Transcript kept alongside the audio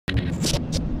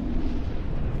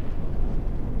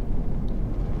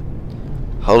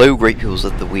Hello great peoples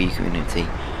of the Wii U community,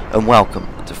 and welcome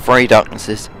to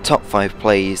fraydarkness's top 5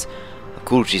 plays of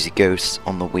Call of Duty Ghosts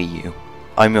on the Wii U.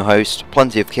 I'm your host,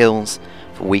 Plenty of Kills,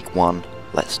 for week 1,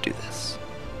 let's do this.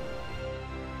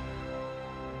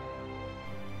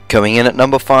 Coming in at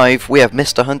number 5, we have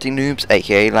Mr. Hunting Noobs,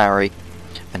 aka Larry,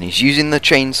 and he's using the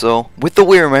chainsaw with the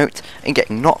Wii remote and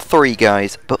getting not 3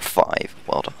 guys, but 5.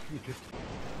 Well done.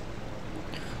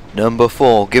 Number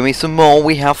 4, give me some more,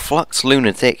 we have Flux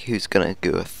Lunatic, who's going to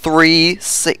do a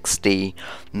 360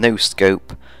 no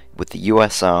scope with the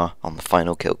USR on the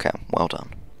final kill cam. Well done.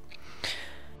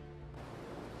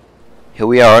 Here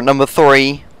we are at number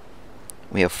 3,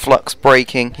 we have Flux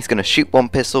Breaking, he's going to shoot one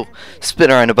pistol,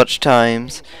 spin around a bunch of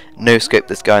times, no scope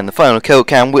this guy in the final kill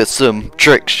cam with some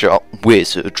trick shot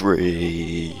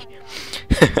wizardry.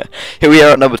 Here we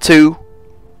are at number 2.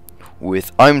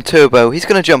 With I'm Turbo, he's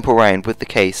going to jump around with the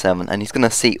K7 and he's going to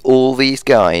see all these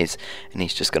guys and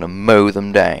he's just going to mow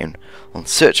them down. On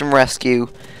Search and Rescue,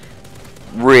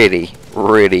 really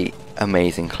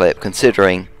amazing clip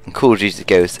considering in Call of Duty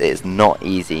Ghosts it is not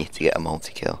easy to get a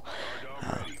multi-kill.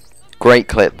 Great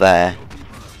clip there.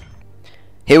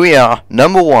 Here we are,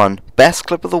 number 1, best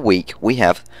clip of the week. We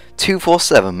have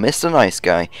 247, Mr. Nice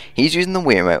Guy. He's using the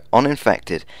Wii remote on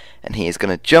Infected and he is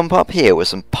going to jump up here with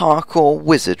some parkour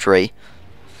wizardry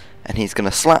and he's going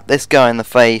to slap this guy in the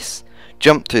face,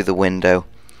 jump through the window,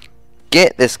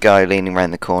 get this guy leaning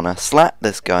around the corner, slap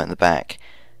this guy in the back,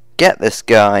 get this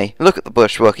guy, look at the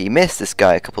bushwalkie, miss this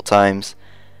guy a couple times,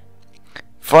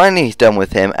 finally he's done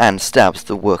with him and stabs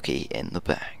the Wookiee in the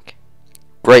back.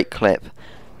 Great clip.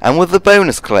 And with the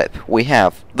bonus clip we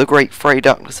have the great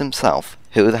fraydarkness himself.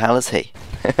 Who the hell is he?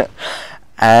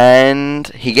 And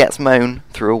he gets mown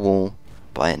through a wall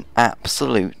by an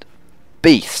absolute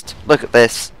beast. Look at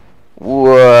this.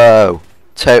 Whoa.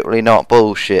 Totally not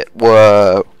bullshit.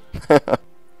 Whoa.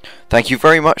 Thank you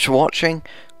very much for watching.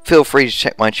 Feel free to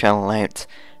check my channel out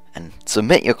and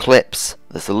submit your clips.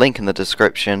 There's a link in the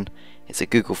description. It's a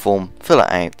Google form. Fill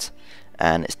it out.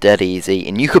 And it's dead easy.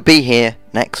 And you could be here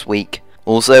next week.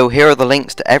 Also, here are the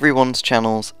links to everyone's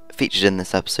channels featured in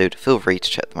this episode. Feel free to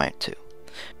check them out too.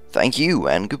 Thank you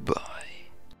and goodbye.